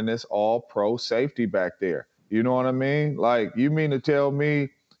signing this all-pro safety back there? You know what I mean? Like, you mean to tell me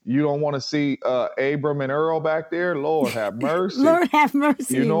you don't want to see Abram and Earl back there? Lord have mercy. Lord have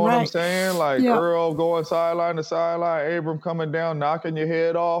mercy. You know what I'm saying? Like, Earl going sideline to sideline, Abram coming down, knocking your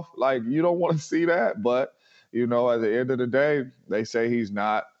head off. Like, you don't want to see that. But, at the end of the day, they say he's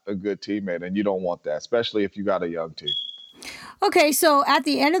not a good teammate, and you don't want that, especially if you got a young team. Okay, so at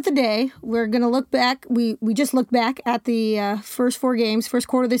the end of the day, we're going to look back. We just looked back at the first 4 games, first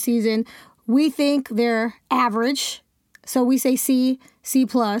quarter of the season. We think they're average. So we say C+,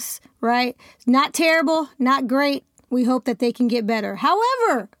 right? Not terrible, not great. We hope that they can get better.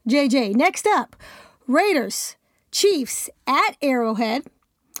 However, JJ, next up, Raiders, Chiefs at Arrowhead.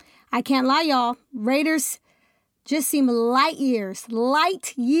 I can't lie, y'all. Raiders just seem light years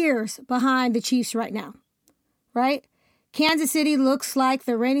behind the Chiefs right now, right? Kansas City looks like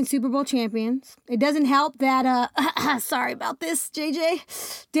the reigning Super Bowl champions. It doesn't help that, sorry about this,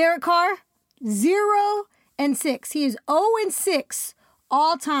 JJ, Derek Carr, 0-6. He is 0-6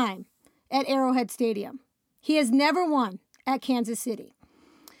 all time at Arrowhead Stadium. He has never won at Kansas City.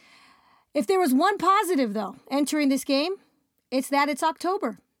 If there was one positive, though, entering this game, it's that it's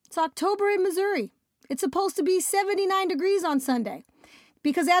October. It's October in Missouri. It's supposed to be 79 degrees on Sunday.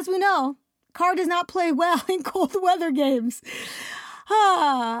 Because as we know, Carr does not play well in cold weather games.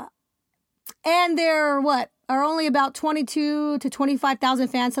 And there are only about 22 to 25,000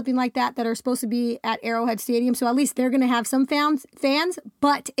 fans, something like that are supposed to be at Arrowhead Stadium. So at least they're going to have some fans,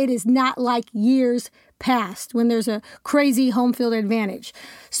 but it is not like years past when there's a crazy home field advantage.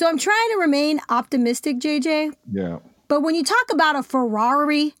 So I'm trying to remain optimistic, JJ. Yeah. But when you talk about a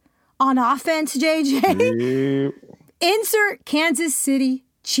Ferrari on offense, JJ, insert Kansas City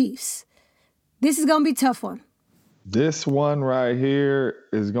Chiefs. This is going to be a tough one. This one right here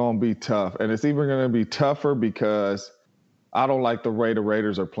is going to be tough. And it's even going to be tougher because I don't like the way the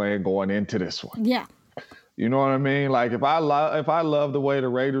Raiders are playing going into this one. Yeah. You know what I mean? Like, if I love the way the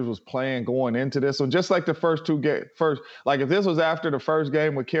Raiders was playing going into this one, just like the first two games, like if this was after the first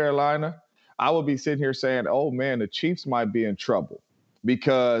game with Carolina, I would be sitting here saying, oh man, the Chiefs might be in trouble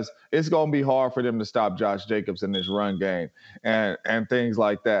because it's going to be hard for them to stop Josh Jacobs in this run game and things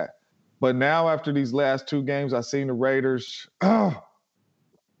like that. But now after these last 2 games, I've seen the Raiders.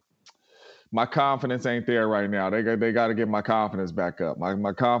 My confidence ain't there right now. They got to get my confidence back up.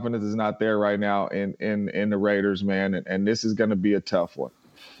 My confidence is not there right now in the Raiders, man. And this is going to be a tough one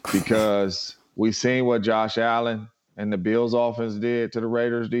because we've seen what Josh Allen and the Bills offense did to the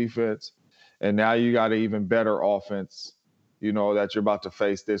Raiders defense. And now you got an even better offense, that you're about to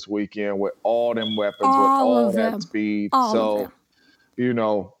face this weekend with all them weapons, with all that speed. So,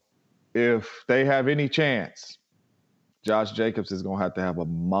 if they have any chance, Josh Jacobs is going to have a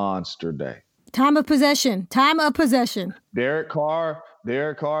monster day. Time of possession. Derek Carr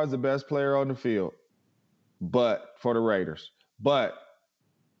is the best player on the field, but for the Raiders. But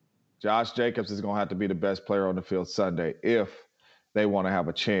Josh Jacobs is going to have to be the best player on the field Sunday if they want to have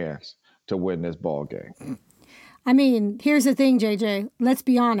a chance to win this ball game. I mean, here's the thing, JJ. Let's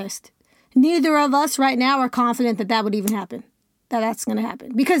be honest. Neither of us right now are confident that would even happen. That's going to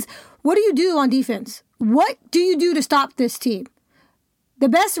happen. Because what do you do on defense? What do you do to stop this team? The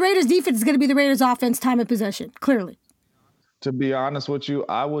best Raiders defense is going to be the Raiders offense, time of possession, clearly. To be honest with you,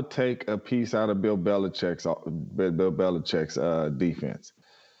 I would take a piece out of Bill Belichick's defense.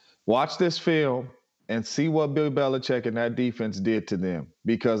 Watch this film and see what Bill Belichick and that defense did to them.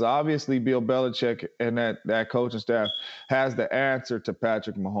 Because obviously Bill Belichick and that coaching staff has the answer to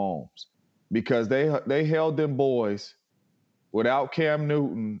Patrick Mahomes. Because they held them boys without Cam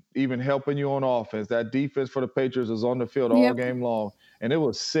Newton even helping you on offense, that defense for the Patriots was on the field all game long, and it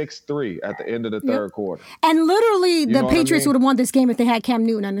was 6-3 at the end of the third quarter. And literally, the Patriots would have won this game if they had Cam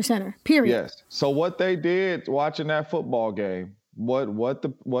Newton under center, period. Yes. So what they did watching that football game, what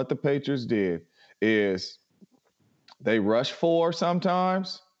the Patriots did is they rushed 4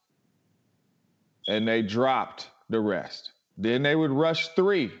 sometimes, and they dropped the rest. Then they would rush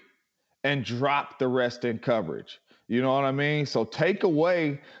 3 and drop the rest in coverage. You know what I mean? So take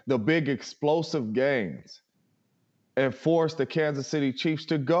away the big explosive gains and force the Kansas City Chiefs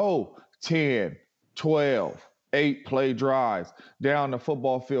to go 10, 12, 8-play drives down the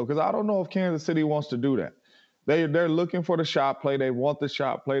football field. Because I don't know if Kansas City wants to do that. They're looking for the shot play. They want the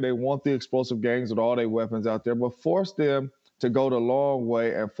shot play. They want the explosive games with all their weapons out there. But force them to go the long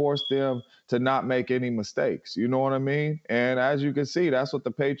way and force them to not make any mistakes. You know what I mean? And as you can see, that's what the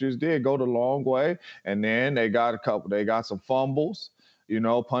Patriots did, go the long way. And then they got some fumbles,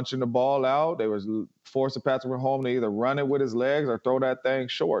 punching the ball out. They was forcing Patrick Mahomes to either run it with his legs or throw that thing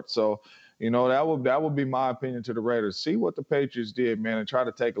short. So, that would be my opinion to the Raiders. See what the Patriots did, man, and try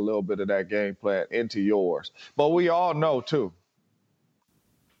to take a little bit of that game plan into yours. But we all know, too,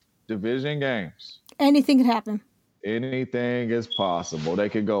 division games. Anything could happen. Anything is possible. They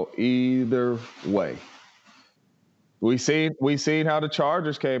could go either way. We seen how the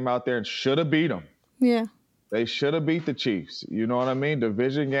Chargers came out there and should have beat them. Yeah. They should have beat the Chiefs. You know what I mean?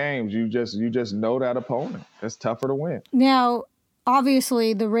 Division games, you just know that opponent. It's tougher to win. Now,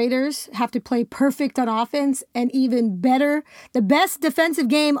 obviously, the Raiders have to play perfect on offense, and even better, the best defensive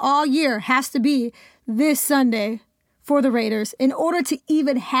game all year has to be this Sunday for the Raiders in order to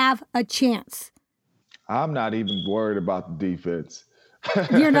even have a chance. I'm not even worried about the defense.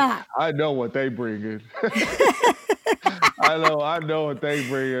 You're not. I know what they bring in. I know what they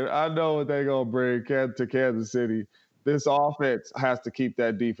bring in. I know what they're going to bring to Kansas City. This offense has to keep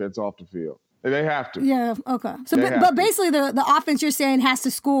that defense off the field. They have to. Yeah, okay. So, but basically the offense you're saying has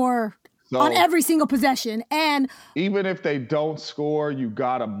to score on every single possession. And even if they don't score, you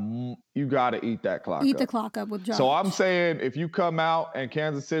gotta eat that clock. Eat the clock up with Josh. So I'm saying if you come out and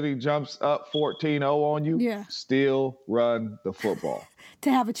Kansas City jumps up 14-0 on you, still run the football.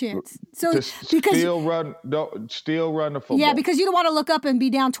 To have a chance. So still run the football. Yeah, because you don't want to look up and be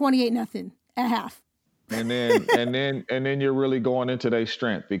down 28-0 at half. And then you're really going into their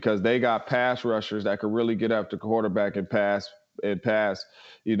strength because they got pass rushers that could really get after the quarterback and pass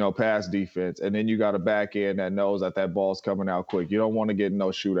defense. And then you got a back end that knows that ball's coming out quick. You don't want to get no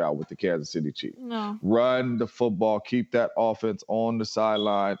shootout with the Kansas City Chiefs. No. Run the football, keep that offense on the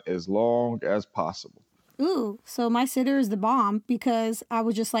sideline as long as possible. Ooh, so my sitter is the bomb because I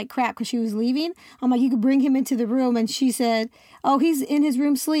was just like crap because she was leaving. I'm like, you could bring him into the room. And she said, oh, he's in his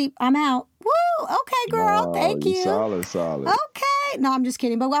room sleep. I'm out. Woo, okay, girl. Thank you. Solid. Okay. No, I'm just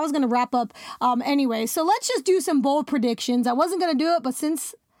kidding. But I was going to wrap up anyway. So let's just do some bold predictions. I wasn't going to do it, but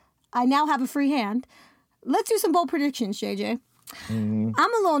since I now have a free hand, let's do some bold predictions, JJ. Mm-hmm.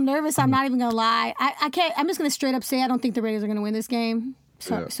 I'm a little nervous. I'm not even going to lie. I can't. I'm just going to straight up say I don't think the Raiders are going to win this game.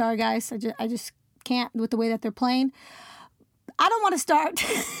 Sorry, guys. I just can't with the way that they're playing. I don't want to start.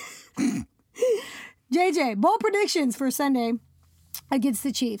 JJ, bold predictions for Sunday against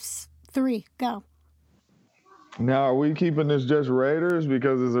the Chiefs. 3, go. Now, are we keeping this just Raiders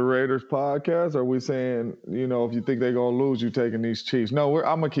because it's a Raiders podcast? Or are we saying, if you think they're going to lose, you taking these Chiefs? No,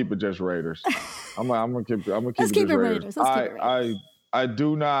 I'm going to keep it just Raiders. I'm going to keep it just Raiders. I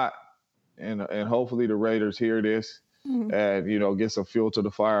do not, and hopefully the Raiders hear this, and, get some fuel to the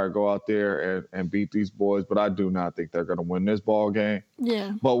fire, go out there and beat these boys. But I do not think they're going to win this ball game.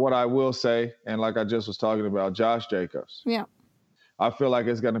 Yeah. But what I will say, and like I just was talking about, Josh Jacobs. Yeah. I feel like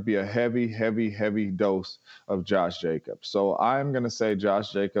it's going to be a heavy, heavy, heavy dose of Josh Jacobs. So I'm going to say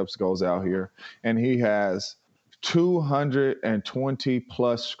Josh Jacobs goes out here, and he has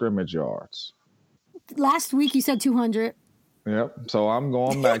 220-plus scrimmage yards. Last week you said 200. Yep. So I'm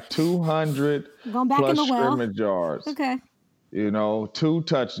going back 200 going back plus in the well. scrimmage yards. Okay. 2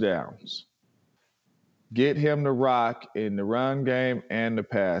 touchdowns. Get him to rock in the run game and the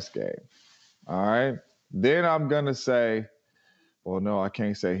pass game. All right. Then I'm going to say, well, no, I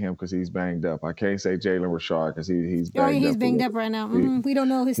can't say him because he's banged up. I can't say Jalen Richard because he's banged up. Oh, yeah, he's banged up right now. We don't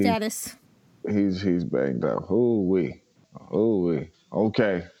know his status. He's banged up. Ooh-wee.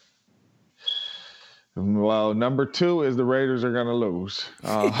 Okay. Well, number 2 is the Raiders are going to lose.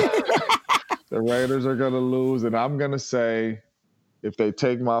 The Raiders are going to lose, and I'm going to say, if they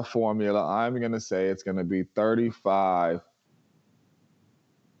take my formula, I'm going to say it's going to be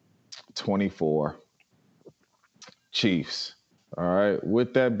 35-24 Chiefs. All right.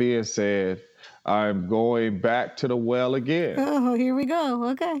 With that being said, I'm going back to the well again. Oh, here we go.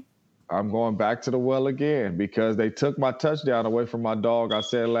 Okay. I'm going back to the well again because they took my touchdown away from my dog. I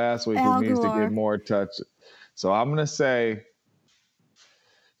said last week who needs to get more touches. So I'm going to say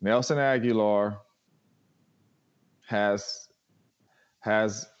Nelson Aguilar has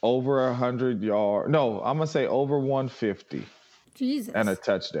over 100 yards. No, I'm going to say over 150. Jesus. And a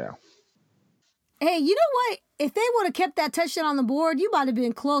touchdown. Hey, you know what? If they would have kept that touchdown on the board, you might have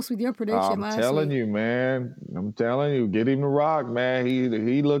been close with your prediction last week. I'm telling you, man. I'm telling you, get him the rock, man.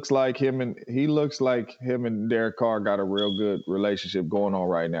 He looks like him and Derek Carr got a real good relationship going on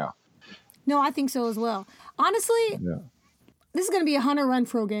right now. No, I think so as well. Honestly, This is going to be a Hunter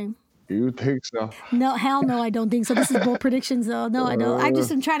Renfrow game. You think so? No, hell no, I don't think so. This is bold predictions, though. No, I don't. I just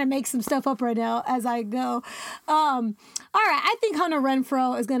am trying to make some stuff up right now as I go. All right, I think Hunter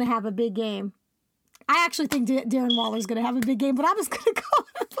Renfrow is going to have a big game. I actually think Darren Waller is going to have a big game, but I'm just going to go.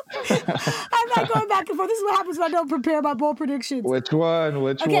 I'm not going back and forth. This is what happens when I don't prepare my bold predictions. Which one?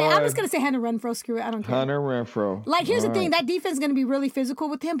 Okay, I'm just going to say Hunter Renfrow. Screw it. I don't care. Hunter Renfrow. Like, here's the thing. That defense is going to be really physical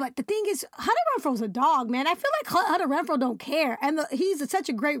with him, but the thing is, Hunter Renfrow's a dog, man. I feel like Hunter Renfrow don't care, and he's such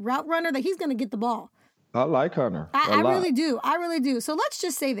a great route runner that he's going to get the ball. I like Hunter. I really do. I really do. So let's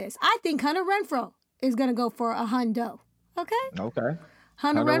just say this. I think Hunter Renfrow is going to go for a hundo. Okay? Okay.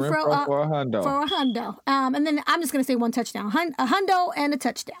 Hunter Renfrow for a hundo. For a hundo. And then I'm just going to say one touchdown. A hundo and a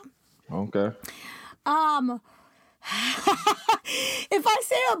touchdown. Okay. If I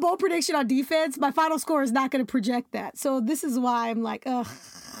say a bold prediction on defense, my final score is not going to project that. So this is why I'm like, ugh.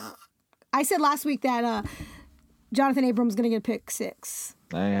 I said last week that Jonathan Abrams is going to get a pick 6.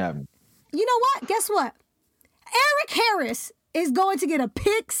 I ain't having. You know what? Guess what? Eric Harris is going to get a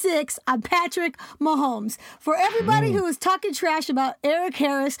pick 6 on Patrick Mahomes. For everybody who is talking trash about Eric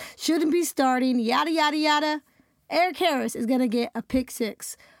Harris shouldn't be starting, yada, yada, yada, Eric Harris is going to get a pick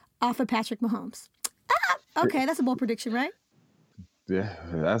 6 off of Patrick Mahomes. Okay, that's a bold prediction, right? Yeah,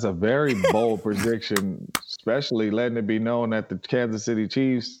 that's a very bold prediction, especially letting it be known that the Kansas City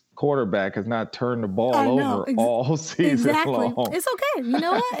Chiefs quarterback has not turned the ball over all season long. It's okay. You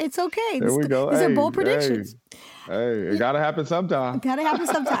know what? It's okay. There we go. These are bold predictions. Hey, it got to happen sometime. Got to happen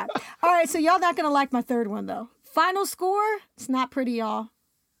sometime. All right, so y'all not going to like my third one, though. Final score, it's not pretty, y'all.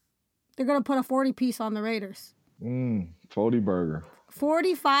 They're going to put a 40 piece on the Raiders. 40 burger.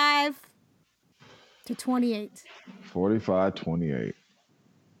 45-28. 45-28.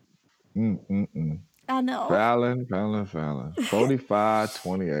 I know. Fallon.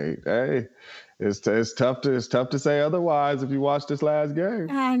 45-28. Hey, it's tough to say otherwise if you watch this last game.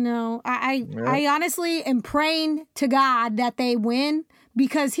 I know. I honestly am praying to God that they win,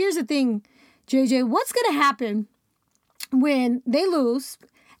 because here's the thing, JJ, what's going to happen when they lose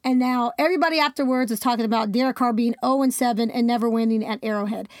and now everybody afterwards is talking about Derek Carr being 0-7 and never winning at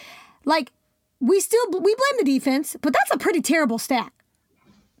Arrowhead? Like, we blame the defense, but that's a pretty terrible stat.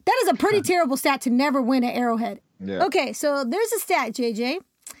 That is a pretty terrible stat to never win at Arrowhead. Yeah. Okay, so there's a stat, JJ,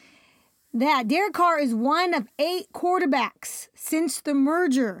 that Derek Carr is one of 8 quarterbacks since the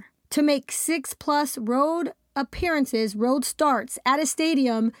merger to make 6+ road appearances, road starts at a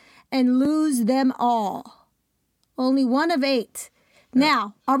stadium and lose them all. Only one of 8.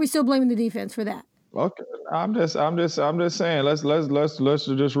 Now, are we still blaming the defense for that? Okay, I'm just saying. Let's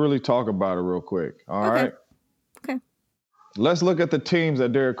just really talk about it real quick. All right. Okay. Let's look at the teams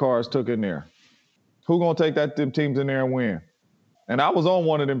that Derek Carr has took in there. Who gonna take them teams in there and win? And I was on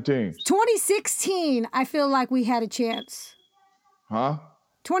one of them teams. 2016, I feel like we had a chance. Huh?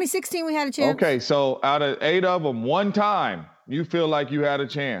 2016, we had a chance. Okay, so out of 8 of them, one time you feel like you had a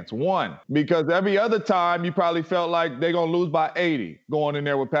chance. One. Because every other time you probably felt like they're gonna lose by 80 going in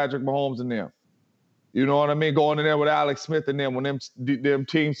there with Patrick Mahomes and them. You know what I mean? Going in there with Alex Smith and them when them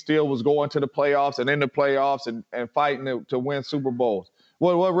teams still was going to the playoffs and in the playoffs and fighting to win Super Bowls.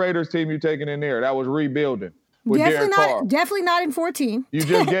 What Raiders team you taking in there? That was rebuilding with Derek Carr. Definitely not in 14.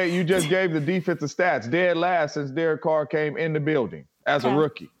 You just gave the defensive stats dead last since Derek Carr came in the building as a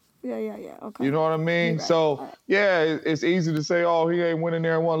rookie. Yeah. Okay. You know what I mean? Right. So, yeah, it's easy to say, oh, he ain't winning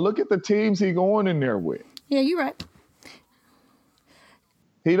there and one. Look at the teams he going in there with. Yeah, you're right.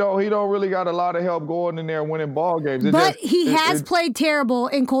 He don't really got a lot of help going in there and winning ball games. But he has played terrible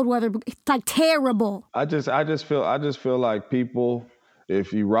in cold weather, like terrible. I just feel like people,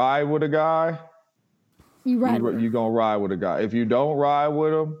 if you ride with a guy, you're gonna ride with a guy. If you don't ride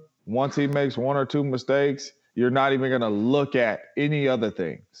with him, once he makes 1 or 2 mistakes, you're not even gonna look at any other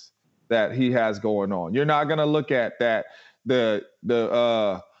things that he has going on. You're not gonna look at that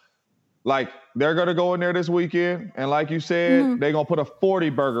like they're gonna go in there this weekend, and like you said, they're gonna put a 40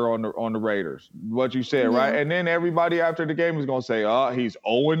 burger on the Raiders. What you said, right? And then everybody after the game is gonna say, he's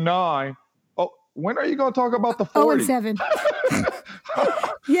 0-9. when are you going to talk about the 40? 0-7.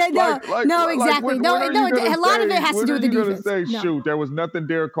 Yeah, no, exactly. A lot of it has to do with the defense. Say, shoot, there was nothing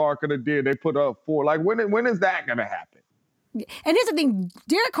Derek Carr could have did. They put up 4. Like, when is that going to happen? And here's the thing.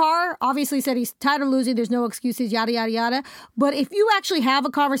 Derek Carr obviously said he's tired of losing. There's no excuses, yada, yada, yada. But if you actually have a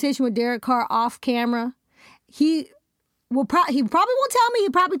conversation with Derek Carr off camera, he probably won't tell me.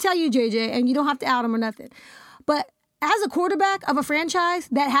 He'll probably tell you, JJ, and you don't have to out him or nothing. But as a quarterback of a franchise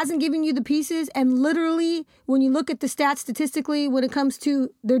that hasn't given you the pieces, and literally when you look at the stats statistically when it comes to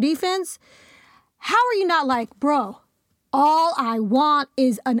their defense, how are you not like, bro, all I want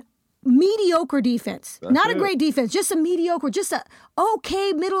is an mediocre defense. Not a great defense, just a mediocre, just a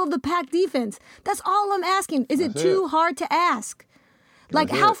okay middle of the pack defense. That's all I'm asking. Is it too hard to ask? Like,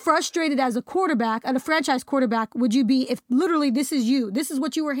 how frustrated as a quarterback, and a franchise quarterback, would you be if literally this is you? This is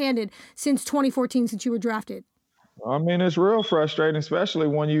what you were handed since 2014, since you were drafted. I mean, it's real frustrating, especially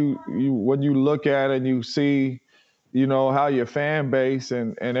when you look at it and you see, how your fan base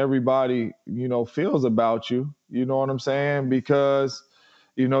and everybody, feels about you. You know what I'm saying? Because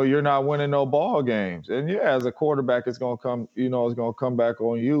you're not winning no ball games. And as a quarterback, it's going to come, it's going to come back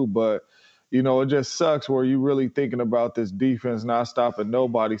on you. But, it just sucks where you really thinking about this defense not stopping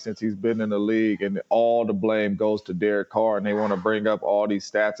nobody since he's been in the league, and all the blame goes to Derek Carr, and they want to bring up all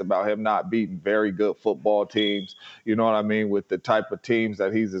these stats about him not beating very good football teams. You know what I mean? With the type of teams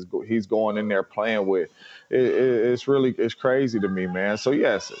that he's going in there playing with. It's crazy to me, man. So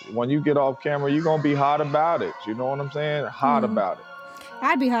yes, when you get off camera, you're going to be hot about it. You know what I'm saying? Hot about it.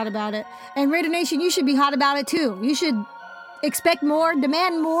 I'd be hot about it. And Raider Nation, you should be hot about it too. You should expect more,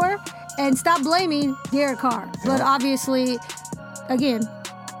 demand more, and stop blaming Derek Carr. But obviously, again,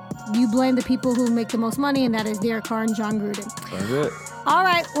 you blame the people who make the most money, and that is Derek Carr and Jon Gruden. That's it. All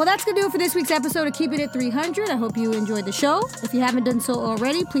right. Well, that's going to do it for this week's episode of Keep It at 300. I hope you enjoyed the show. If you haven't done so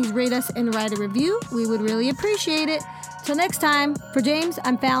already, please rate us and write a review. We would really appreciate it. Till next time, for James,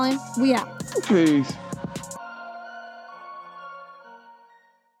 I'm Fallon. We out. Peace.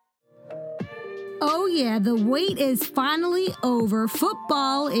 Oh yeah, the wait is finally over.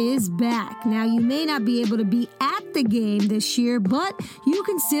 Football is back. Now, you may not be able to be at the game this year, but you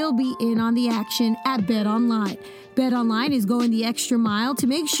can still be in on the action at BetOnline. BetOnline is going the extra mile to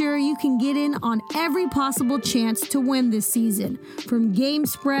make sure you can get in on every possible chance to win this season. From game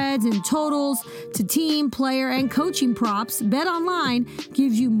spreads and totals to team, player, and coaching props, BetOnline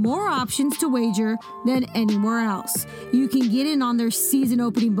gives you more options to wager than anywhere else. You can get in on their season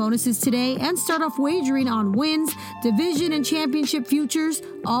opening bonuses today and start off wagering on wins, division, and championship futures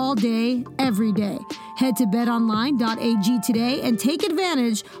all day, every day. Head to betonline.ag today and take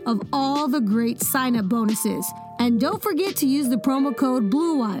advantage of all the great sign-up bonuses. And don't forget to use the promo code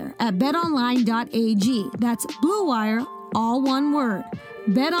BlueWire at betonline.ag. That's BlueWire, all one word.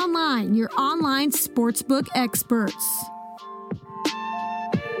 BetOnline, your online sportsbook experts.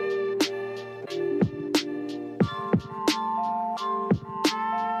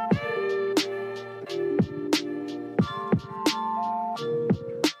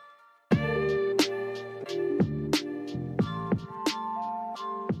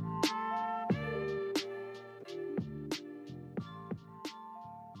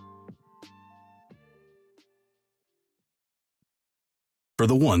 For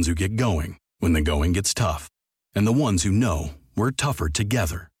the ones who get going when the going gets tough, and the ones who know we're tougher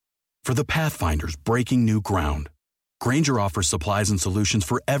together. For the Pathfinders breaking new ground, Grainger offers supplies and solutions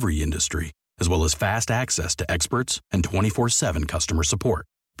for every industry, as well as fast access to experts and 24/7 customer support.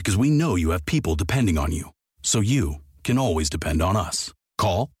 Because we know you have people depending on you, so you can always depend on us.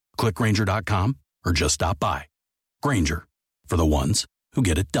 Call, click Grainger.com, or just stop by. Grainger, for the ones who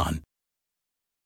get it done.